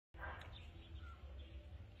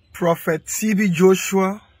Prophet T.B.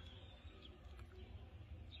 Joshua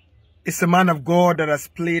is a man of God that has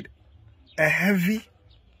played a heavy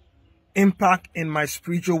impact in my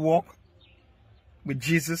spiritual walk with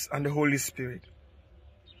Jesus and the Holy Spirit.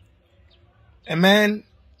 A man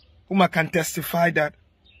whom I can testify that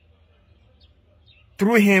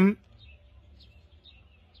through him,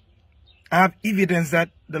 I have evidence that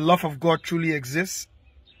the love of God truly exists.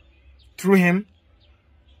 Through him,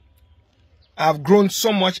 I have grown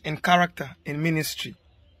so much in character, in ministry,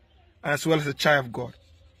 as well as a child of God.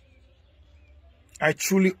 I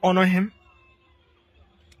truly honor him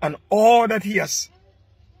and all that he has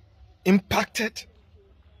impacted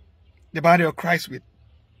the body of Christ with,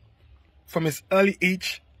 from his early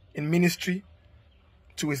age in ministry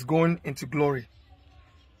to his going into glory.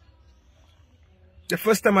 The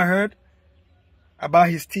first time I heard about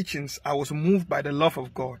his teachings, I was moved by the love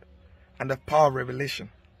of God and the power of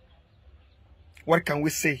revelation. What can we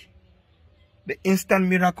say? The instant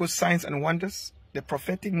miracles, signs, and wonders, the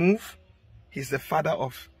prophetic move. He's the father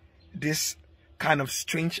of this kind of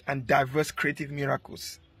strange and diverse creative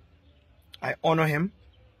miracles. I honor him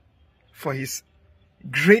for his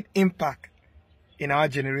great impact in our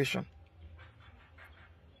generation.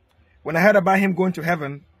 When I heard about him going to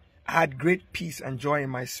heaven, I had great peace and joy in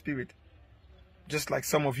my spirit, just like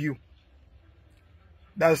some of you.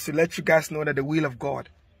 That is to let you guys know that the will of God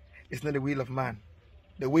is not the will of man.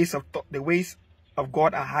 The ways of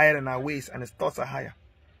God are higher than our ways, and his thoughts are higher.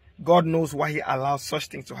 God knows why he allows such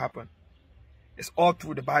things to happen. It's all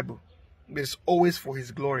through the Bible, but it's always for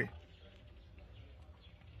his glory.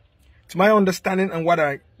 To my understanding and what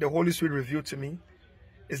the Holy Spirit revealed to me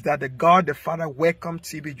is that the God the Father welcomed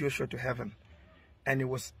T.B. Joshua to heaven, and it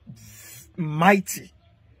was mighty.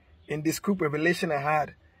 In this group revelation I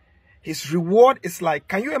had, his reward is like,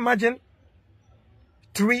 can you imagine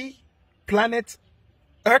 3 planets,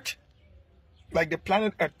 Earth, like the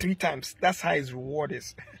planet Earth 3 times? That's how his reward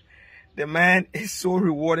is. The man is so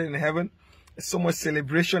rewarded in heaven. There's so much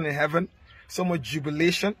celebration in heaven, so much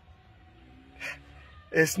jubilation.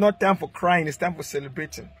 It's not time for crying, it's time for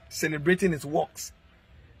celebrating. Celebrating his works,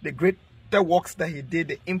 the greater works that he did,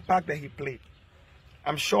 the impact that he played.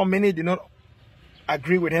 I'm sure many did not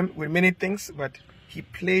agree with him with many things, but he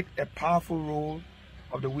played a powerful role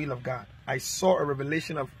of the will of God. I saw a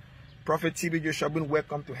revelation of Prophet T.B. Joshua being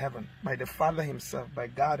welcomed to heaven by the Father himself, by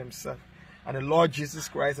God himself, and the Lord Jesus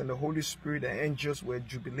Christ and the Holy Spirit and angels were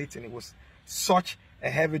jubilating. It was such a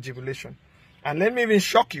heavy jubilation. And let me even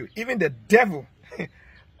shock you, even the devil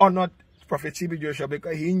honored Prophet T.B. Joshua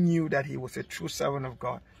because he knew that he was a true servant of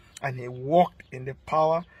God and he walked in the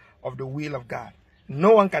power of the will of God.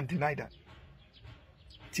 No one can deny that.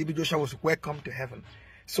 T.B. Joshua was welcomed to heaven.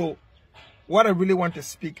 So what I really want to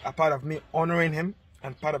speak, a part of me honoring him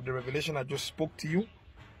and part of the revelation I just spoke to you,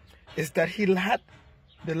 is that he had,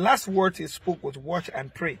 the last words he spoke was watch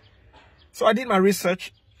and pray. So I did my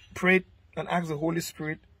research, prayed, and asked the Holy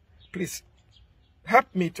Spirit, please help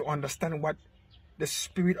me to understand what the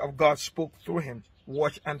Spirit of God spoke through him.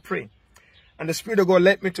 Watch and pray. And the Spirit of God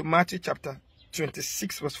led me to Matthew chapter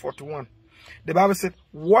 26 verse 41. The Bible said,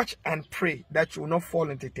 watch and pray that you will not fall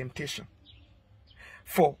into temptation.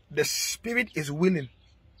 For the spirit is willing,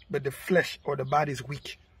 but the flesh or the body is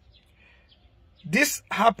weak. This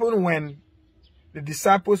happened when the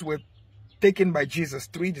disciples were taken by Jesus.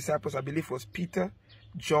 3 disciples, I believe, was Peter,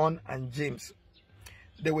 John, and James.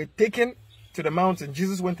 They were taken to the mountain.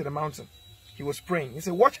 Jesus went to the mountain. He was praying. He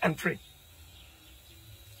said, watch and pray.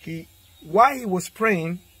 While he was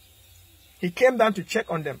praying, he came down to check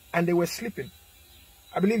on them, and they were sleeping.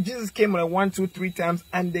 I believe Jesus came like 1, 2, 3 times,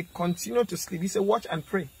 and they continued to sleep. He said, watch and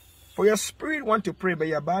pray. For your spirit wants to pray, but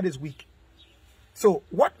your body is weak. So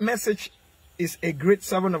what message is a great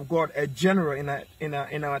servant of God, a general in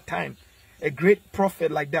our time, a great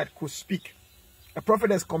prophet like that could speak? A prophet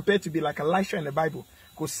that's compared to be like Elisha in the Bible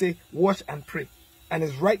could say, watch and pray. And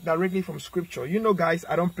it's right directly from scripture. You know, guys,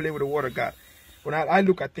 I don't play with the word of God. When I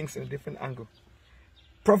look at things in a different angle.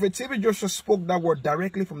 Prophet T.B. Joshua spoke that word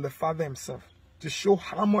directly from the Father himself to show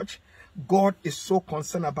how much God is so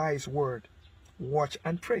concerned about his word. Watch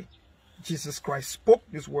and pray. Jesus Christ spoke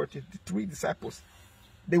this word to the 3 disciples.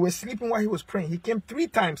 They were sleeping while he was praying. He came 3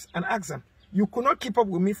 times and asked them, you could not keep up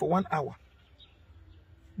with me for 1 hour.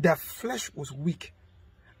 Their flesh was weak,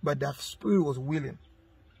 but their spirit was willing.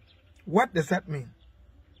 What does that mean?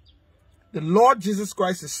 The Lord Jesus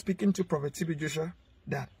Christ is speaking to Prophet T.B. Joshua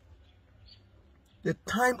that the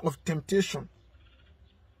time of temptation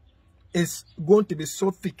is going to be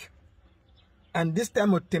so thick. And this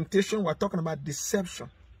time of temptation, we're talking about deception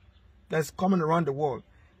that's coming around the world.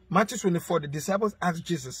 Matthew 24, the disciples asked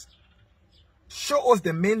Jesus, show us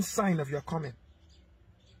the main sign of your coming.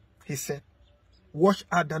 He said, watch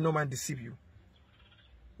out that no man deceive you.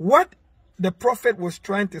 What the prophet was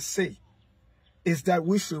trying to say is that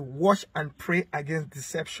we should watch and pray against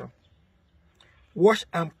deception. Watch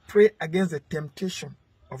and pray against the temptation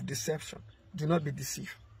of deception. Do not be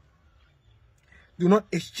deceived. Do not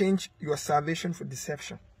exchange your salvation for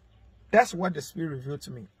deception. That's what the Spirit revealed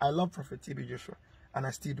to me. I love Prophet T.B. Joshua, and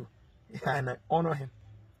I still do. And I honor him.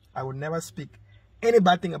 I would never speak any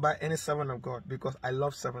bad thing about any servant of God because I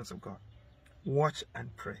love servants of God. Watch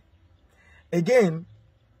and pray. Again,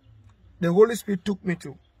 the Holy Spirit took me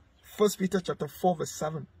to 1 Peter chapter 4, verse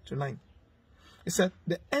 7 to 9. He said,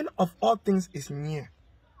 the end of all things is near.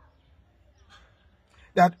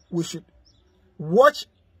 That we should watch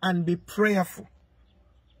and be prayerful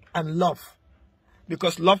and love.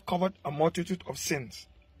 Because love covered a multitude of sins.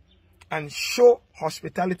 And show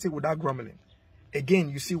hospitality without grumbling. Again,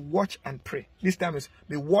 you see, watch and pray. This time is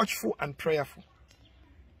be watchful and prayerful.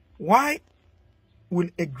 Why will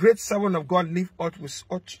a great servant of God live out with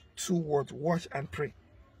such two words, watch and pray?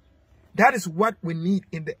 That is what we need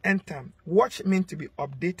in the end time. Watch means to be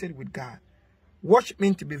updated with God. Watch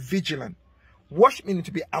means to be vigilant. Watch means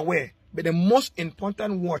to be aware. But the most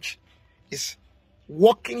important watch is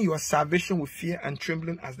walking your salvation with fear and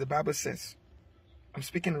trembling, as the Bible says. I'm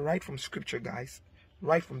speaking right from Scripture, guys.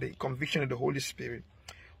 Right from the conviction of the Holy Spirit.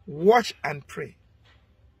 Watch and pray.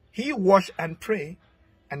 He watched and prayed,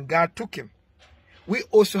 and God took him. We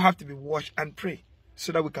also have to be watch and pray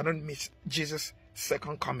so that we cannot miss Jesus'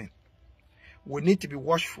 second coming. We need to be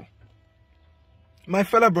watchful. My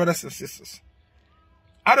fellow brothers and sisters,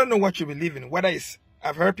 I don't know what you believe in. Whether it's,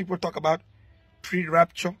 I've heard people talk about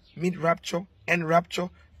pre-rapture, mid-rapture, end-rapture,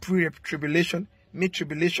 pre-tribulation,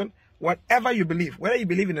 mid-tribulation. Whatever you believe, whether you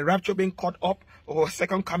believe in the rapture being caught up or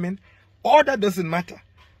second coming, all that doesn't matter.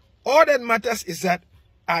 All that matters is that,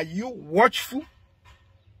 are you watchful?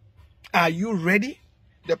 Are you ready?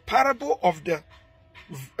 The parable of the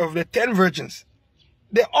 10 virgins,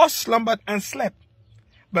 they all slumbered and slept.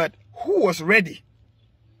 But who was ready?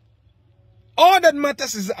 All that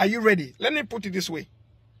matters is, are you ready? Let me put it this way.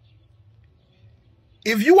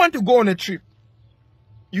 If you want to go on a trip,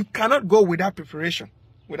 you cannot go without preparation,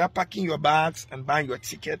 without packing your bags and buying your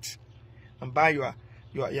ticket and buy your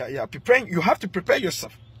preparing. You have to prepare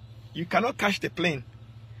yourself. You cannot catch the plane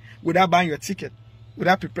without buying your ticket,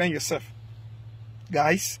 without preparing yourself.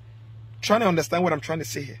 Guys, trying to understand what I'm trying to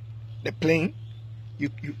say here. The plane, you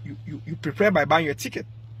prepare by buying your ticket.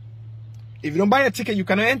 If you don't buy a ticket, you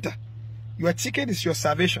cannot enter. Your ticket is your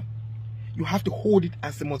salvation. You have to hold it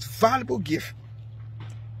as the most valuable gift.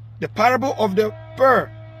 The parable of the pearl.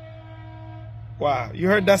 Wow, you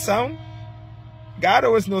heard that sound? God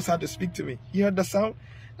always knows how to speak to me. You heard the sound?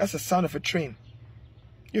 That's the sound of a train.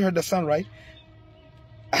 You heard the sound, right?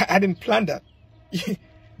 I didn't plan that.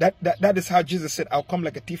 That is how Jesus said, I'll come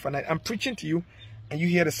like a thief at night. I'm preaching to you, and you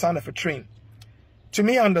hear the sound of a train. To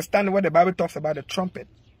me, I understand what the Bible talks about, the trumpet.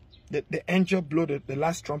 The angel blew the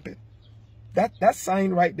last trumpet. That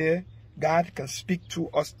sign right there, God can speak to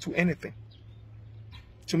us to anything.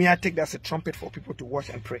 To me, I take that as a trumpet for people to watch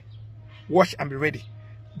and pray. Watch and be ready.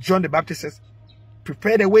 John the Baptist says,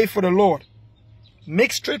 prepare the way for the Lord.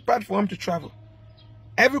 Make straight path for him to travel.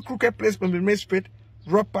 Every crooked place will be made straight,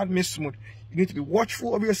 rough path made smooth. You need to be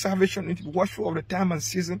watchful of your salvation. You need to be watchful of the time and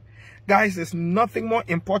season. Guys, there's nothing more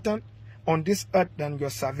important on this earth than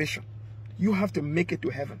your salvation. You have to make it to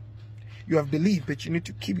heaven. You have believed, but you need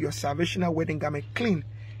to keep your salvational wedding garment clean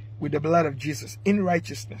with the blood of Jesus in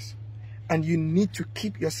righteousness. And you need to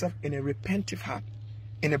keep yourself in a repentive heart,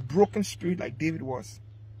 in a broken spirit like David was.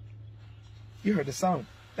 You heard the sound.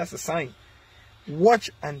 That's a sign. Watch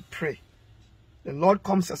and pray. The Lord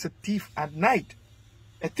comes as a thief at night.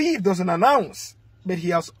 A thief doesn't announce, but he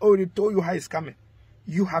has already told you how he's coming.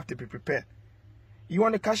 You have to be prepared. You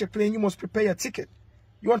want to catch a plane, you must prepare your ticket.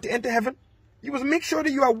 You want to enter heaven, you must make sure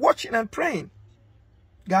that you are watching and praying.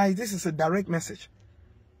 Guys, this is a direct message.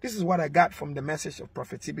 This is what I got from the message of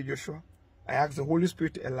Prophet T.B. Joshua. I asked the Holy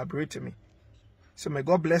Spirit to elaborate to me. So may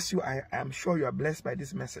God bless you. I am sure you are blessed by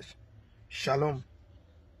this message. Shalom.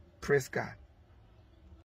 Praise God.